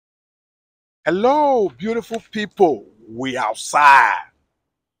Hello, beautiful people. We outside.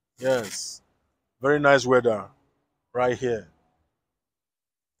 Yes, very nice weather right here.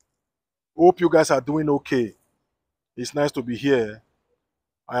 Hope you guys are doing okay. It's nice to be here.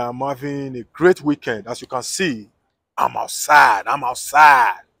 I am having a great weekend. As you can see, I'm outside. I'm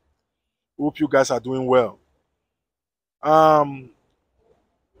outside. Hope you guys are doing well. Um,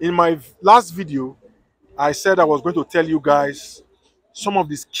 in my last video, I said I was going to tell you guys some of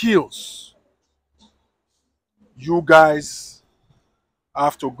the skills you guys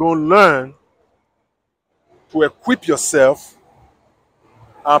have to go learn to equip yourself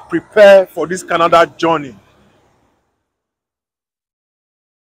and prepare for this Canada journey.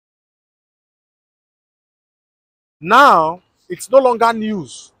 Now, it's no longer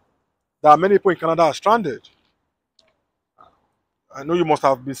news that many people in Canada are stranded. I know you must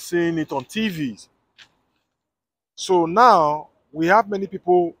have been seeing it on TVs. So now, we have many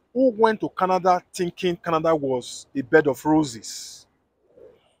people who went to Canada thinking Canada was a bed of roses.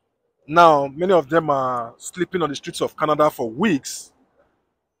 Now, many of them are sleeping on the streets of Canada for weeks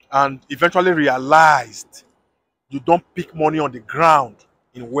and eventually realized you don't pick money on the ground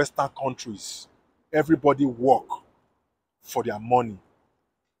in Western countries. Everybody work for their money.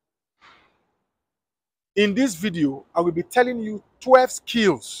 In this video, I will be telling you 12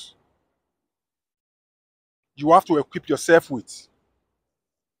 skills you have to equip yourself with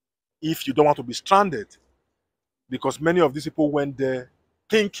if you don't want to be stranded. Because many of these people went there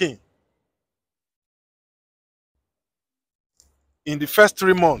thinking in the first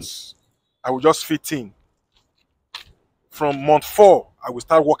 3 months, I will just fit in. From month 4, I will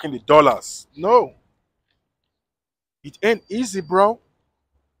start working the dollars. No, it ain't easy, bro.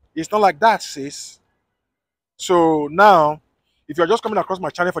 It's not like that, sis. So now, if you're just coming across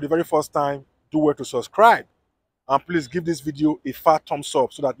my channel for the very first time, do well to subscribe. And please give this video a fat thumbs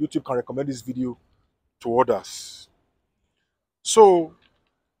up so that YouTube can recommend this video to others. So,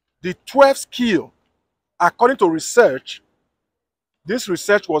 the 12th skill, according to research, this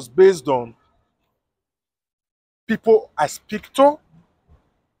research was based on people I speak to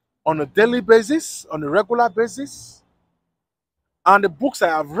on a daily basis, on a regular basis, and the books I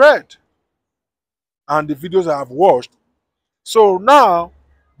have read and the videos I have watched. So now,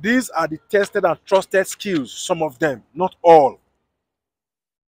 these are the tested and trusted skills, some of them, not all,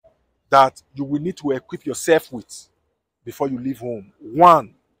 that you will need to equip yourself with before you leave home.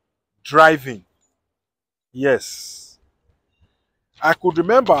 1, driving. Yes. I could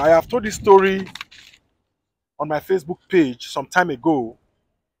remember, I have told this story on my Facebook page some time ago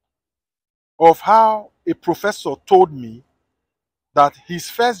of how a professor told me that his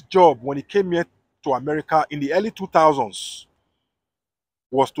first job when he came here to America in the early 2000s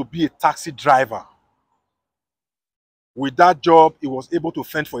was to be a taxi driver. With that job, he was able to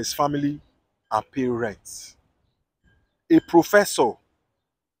fend for his family and pay rent. A professor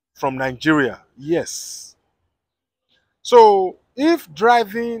from Nigeria, yes. So if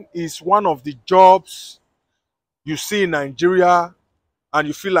driving is one of the jobs you see in Nigeria and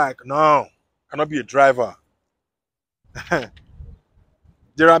you feel like, no, cannot be a driver.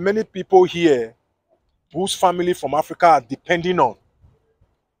 There are many people here whose family from Africa are depending on,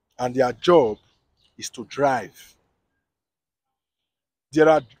 and their job is to drive. There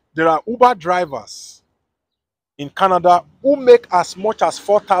are Uber drivers in Canada who make as much as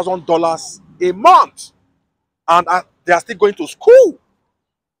 $4,000 a month, and they are still going to school.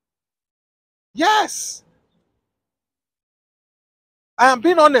 Yes, I am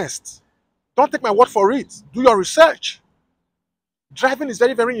being honest. Don't take my word for it. Do your research. Driving is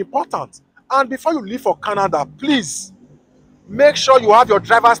very, very important. And before you leave for Canada, please make sure you have your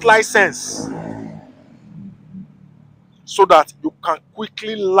driver's license so that you can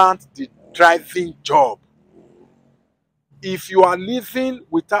quickly land the driving job. If you are leaving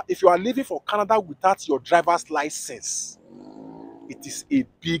for Canada without your driver's license, it is a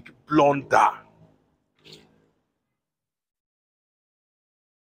big blunder.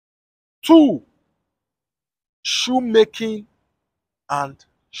 2, shoemaking and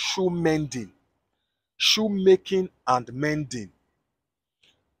shoe mending. Shoemaking and mending.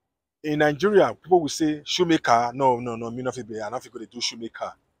 In Nigeria, people will say shoemaker. No, me not be. I'm not going to do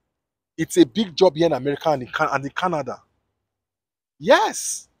shoemaker. It's a big job here in America and in Canada.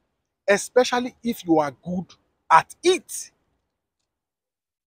 Yes, especially if you are good at it.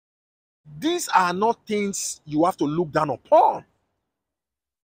 These are not things you have to look down upon.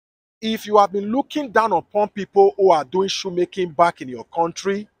 If you have been looking down upon people who are doing shoemaking back in your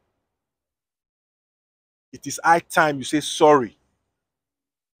country, it is high time you say sorry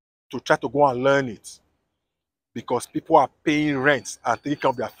to try to go and learn it, because people are paying rent and taking care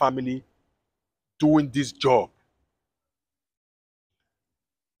of their family doing this job.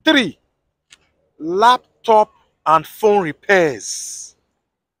 3, laptop and phone repairs.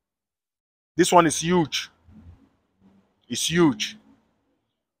 This one is huge. It's huge.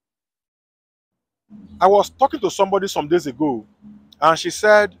 I was talking to somebody some days ago, and she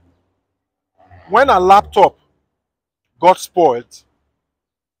said when her laptop got spoiled,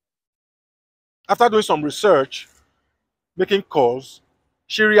 after doing some research, making calls,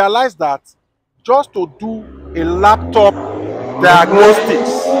 she realized that just to do a laptop diagnostics,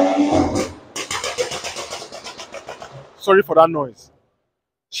 sorry for that noise.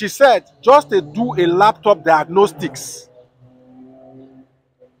 She said just to do a laptop diagnostics,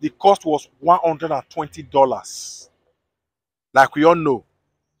 the cost was $120. Like we all know,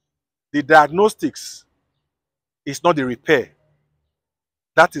 the diagnostics is not the repair.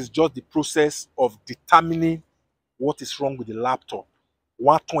 That is just the process of determining what is wrong with the laptop.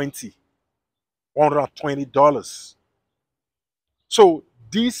 $120. So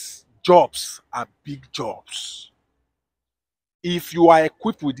these jobs are big jobs. If you are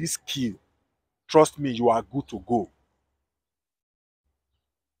equipped with this skill, trust me, you are good to go.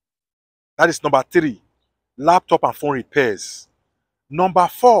 That is number 3, laptop and phone repairs. Number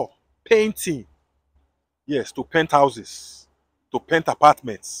 4, painting. Yes, to paint houses, to paint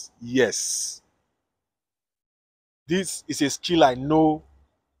apartments. Yes. This is a skill I know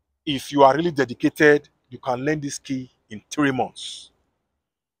if you are really dedicated, you can learn this skill in 3 months.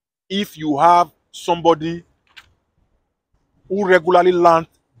 If you have somebody who regularly learns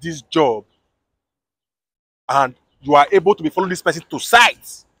this job and you are able to be following this person to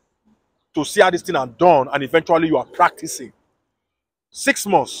site to see how this thing is done, and eventually you are practicing, 6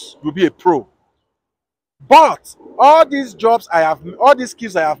 months, you'll be a pro. But all these jobs all these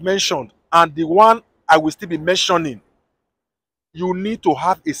skills I have mentioned, and the one I will still be mentioning, you need to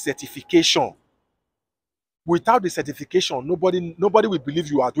have a certification. Without the certification, nobody will believe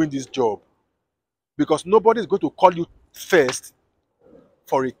you are doing this job, because nobody is going to call you first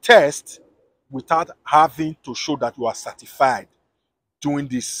for a test without having to show that you are certified doing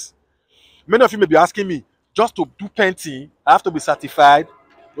this. Many of you may be asking me, just to do painting, I have to be certified?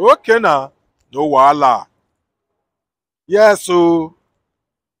 Okay now, no wahala. Yes, so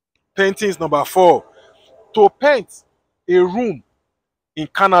painting is number 4. To paint a room in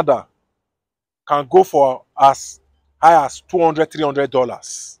Canada can go for as high as $200,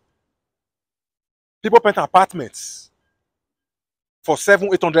 $300. People paint apartments for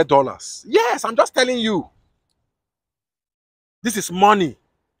 $700, $800. Yes, I'm just telling you. This is money.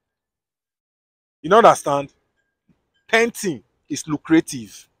 You don't understand? Painting is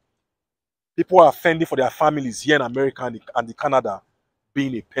lucrative. People are fending for their families here in America and in Canada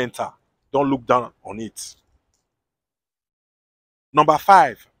being a painter. Don't look down on it. Number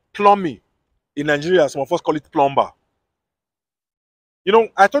 5, plumbing. In Nigeria, some of us call it plumber. You know,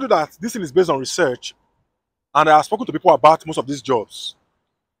 I told you that this thing is based on research, and I have spoken to people about most of these jobs.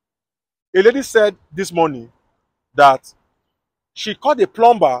 A lady said this morning that she called a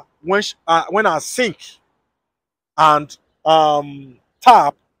plumber when her sink and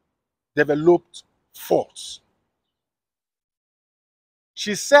tap developed faults.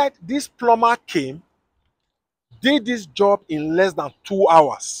 She said this plumber came, did this job in less than 2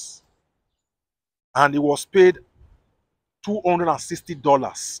 hours, and he was paid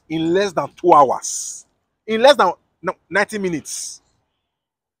 $260 in less than 2 hours. In less than 90 minutes,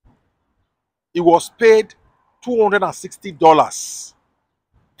 he was paid $260.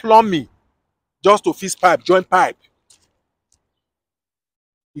 Plumbing, just to fix pipe, join pipe.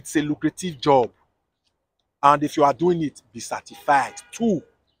 It's a lucrative job. And if you are doing it, be certified. 2.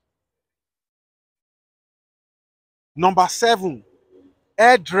 Number 7,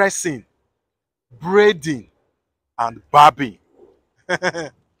 hairdressing, braiding, and barbing.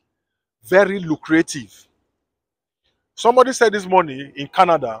 Very lucrative. Somebody said this morning in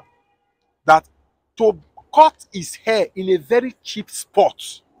Canada that to cut his hair in a very cheap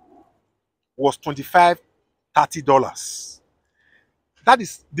spot was $25, $30. That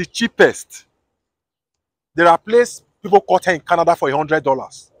is the cheapest. There are places people cut hair in Canada for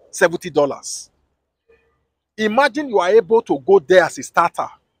 $100, $70. Imagine you are able to go there as a starter.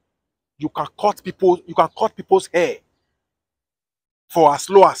 You can cut people's hair for as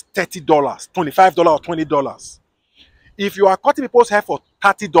low as $30, $25 or $20. If you are cutting people's hair for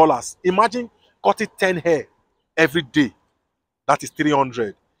 $30, imagine cutting 10 hair every day. That is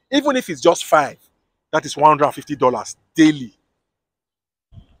 $300. Even if it's just 5, that is $150 daily.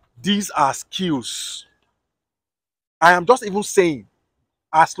 These are skills. I am just even saying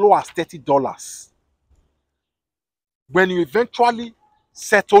as low as $30. When you eventually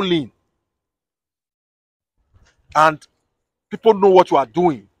settle in, and people know what you are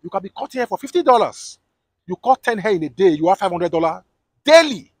doing, you can be cutting hair for $50. You cut 10 hair in a day, you have $500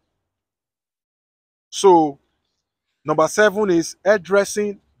 daily. So number 7 is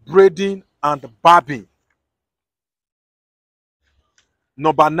hairdressing, braiding, and barbing.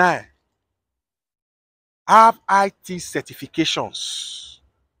 Number 9, have IT certifications.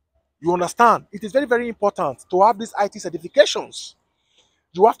 You understand? It is very, very important to have these IT certifications.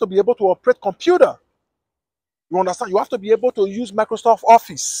 You have to be able to operate computer. You understand? You have to be able to use Microsoft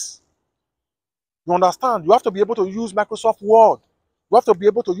Office. You understand? You have to be able to use Microsoft Word. You have to be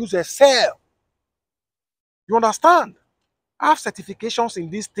able to use Excel. You understand? Have certifications in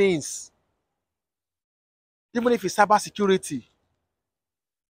these things. Even if it's cyber security,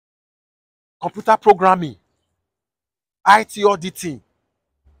 computer programming, IT auditing,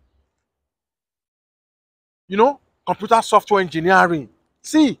 computer software engineering.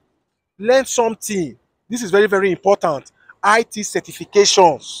 See, learn something. This is very, very important. IT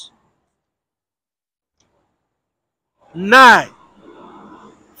certifications. 9,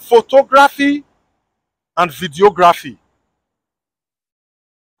 photography and videography.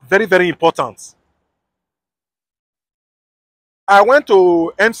 Very, very important. I went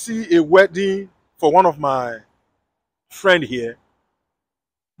to MC a wedding for one of my friend here.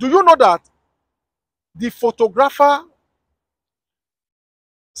 Do you know that the photographer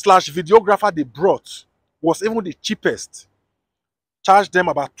slash videographer they brought was even the cheapest? Charged them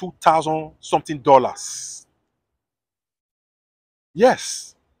about 2,000 something dollars.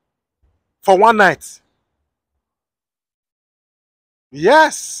 Yes. For one night.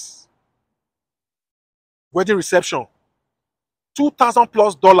 Yes. Wedding reception. 2,000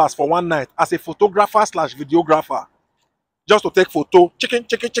 plus dollars for one night as a photographer slash videographer. Just to take photo. Chicken.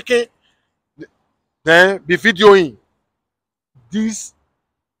 Then be videoing. This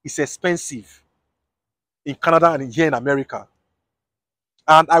is expensive in Canada and here in America.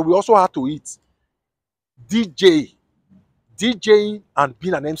 And I will also have to eat DJing and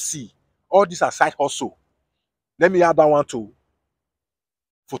being an MC. All these are side hustle. Let me add that one to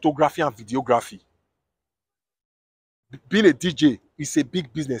photography and videography. Being a DJ is a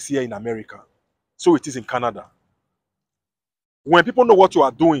big business here in America. So it is in Canada. When people know what you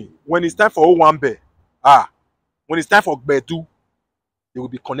are doing, when it's time for Owambe, when it's time for Gbedu, they will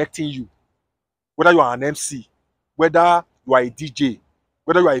be connecting you. Whether you are an MC, whether you are a DJ,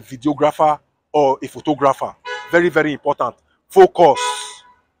 whether you are a videographer or a photographer. Very, very important. Focus.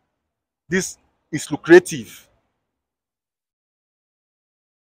 This is lucrative.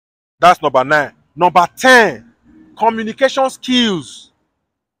 That's number 9. Number 10, communication skills.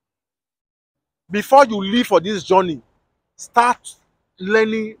 Before you leave for this journey, start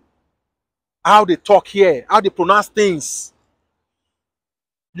learning how they talk here, how they pronounce things.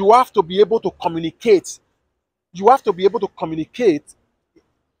 You have to be able to communicate. You have to be able to communicate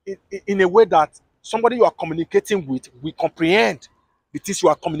in a way that somebody you are communicating with will comprehend the things you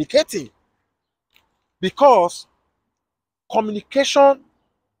are communicating. Because communication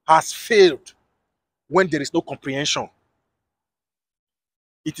has failed when there is no comprehension.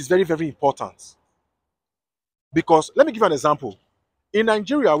 It is very, very important. Because let me give you an example. In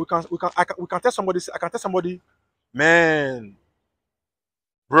Nigeria, we can tell somebody, man,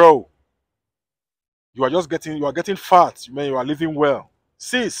 bro, you are getting fat, man, you are living well.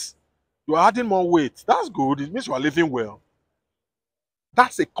 Sis, you are adding more weight. That's good. It means you are living well.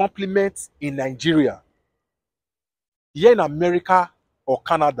 That's a compliment in Nigeria. Here in America or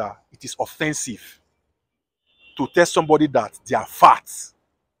Canada, it is offensive to tell somebody that they are fat.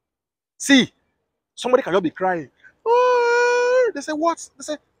 See, somebody can just be crying. Oh, they say, what? They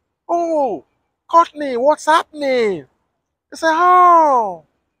say, oh, Courtney, what's happening? They say, oh,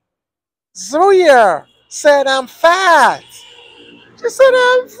 Zoya said I'm fat. She said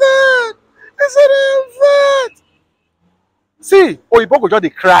I'm fat. They said I'm fat. See, Oyibo go just dey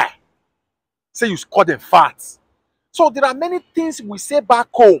cry. Say you call them fat. So there are many things we say back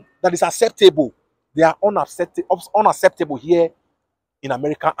home that is acceptable. They are unacceptable here in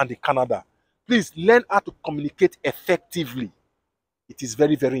America and in Canada. Please learn how to communicate effectively. It is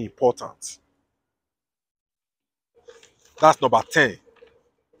very, very important. That's number 10.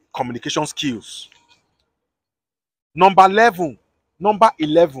 Communication skills. Number 11.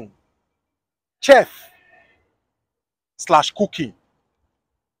 Chef / cooking.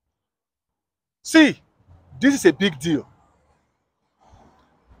 See, this is a big deal.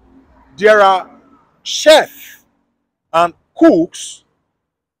 There are chefs and cooks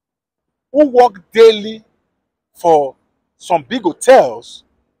who work daily for some big hotels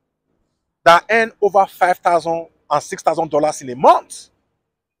that earn over $5,000 and $6,000 in a month,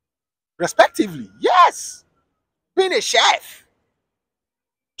 respectively. Yes. being a chef,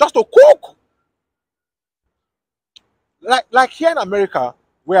 just to cook. Like here in America,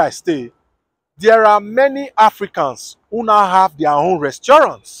 where I stay, there are many Africans who now have their own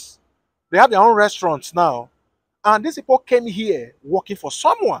restaurants. They have their own restaurants now. And these people came here working for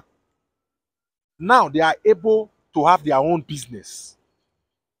someone. Now they are able to have their own business.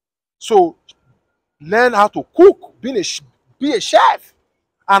 So learn how to cook, be a chef,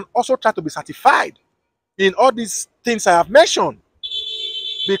 and also try to be certified in all these things I have mentioned.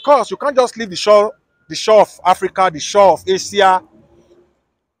 Because you can't just leave the shore of Africa, the shore of Asia,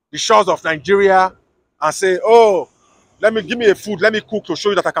 the shores of Nigeria, and say, oh, give me a food, let me cook to show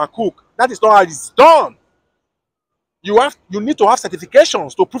you that I can cook. That is not how it's done. You need to have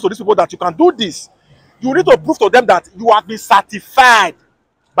certifications to prove to these people that you can do this. You need to prove to them that you have been certified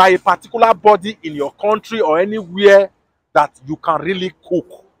by a particular body in your country or anywhere that you can really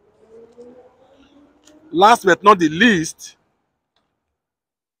cook. Last but not the least,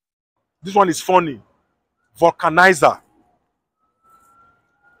 this one is funny. Vulcanizer.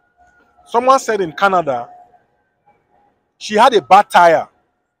 Someone said in Canada, she had a bad tire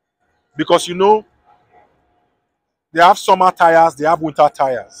because they have summer tires, they have winter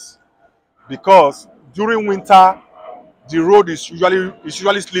tires. Because during winter, the road is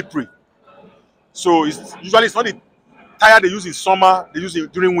usually slippery. So it's not the tire they use in summer, they use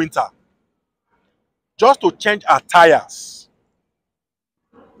it during winter. Just to change her tires,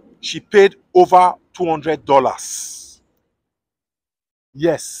 she paid over $200.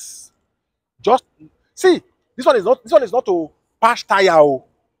 Yes. Just see, this one is not to patch tire. Oh.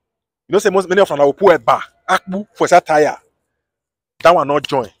 Say many of them will put a bar akbu for that tire. That one not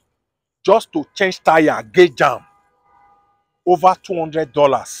join. Just to change tire, gauge jam. Over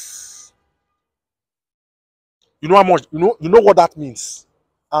 $200. You know how much? You know what that means.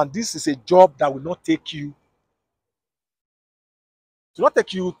 And this is a job that will not take you. It will not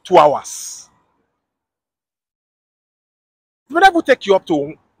take you 2 hours. It will never take you up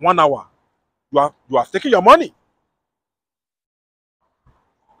to 1 hour. You are taking your money.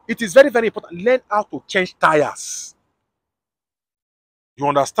 It is very, very important. Learn how to change tires. You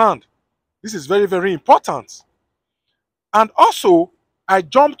understand? This is very, very important. And also, I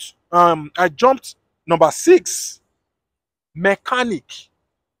jumped number 6. Mechanic.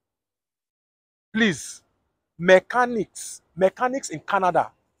 Please, mechanics in Canada,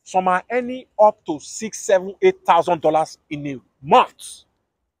 some are earning up to $6,000, $7,000, $8,000 in a month.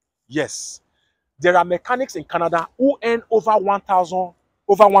 Yes, there are mechanics in Canada who earn over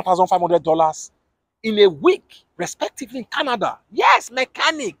 $1,500 in a week, respectively, in Canada. Yes,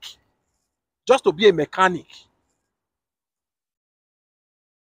 mechanic. Just to be a mechanic.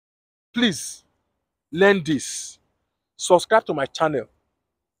 Please learn this. Subscribe to my channel.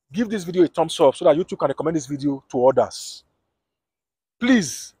 Give this video a thumbs up so that YouTube can recommend this video to others.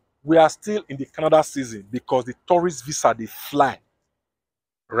 Please, we are still in the Canada season because the tourist visa, they fly.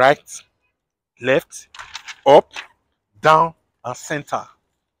 Right, left, up, down, and center.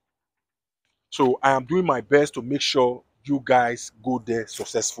 So I am doing my best to make sure you guys go there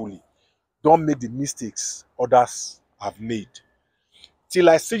successfully. Don't make the mistakes others have made. Till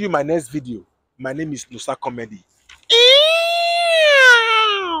I see you in my next video, my name is Noxacomedy.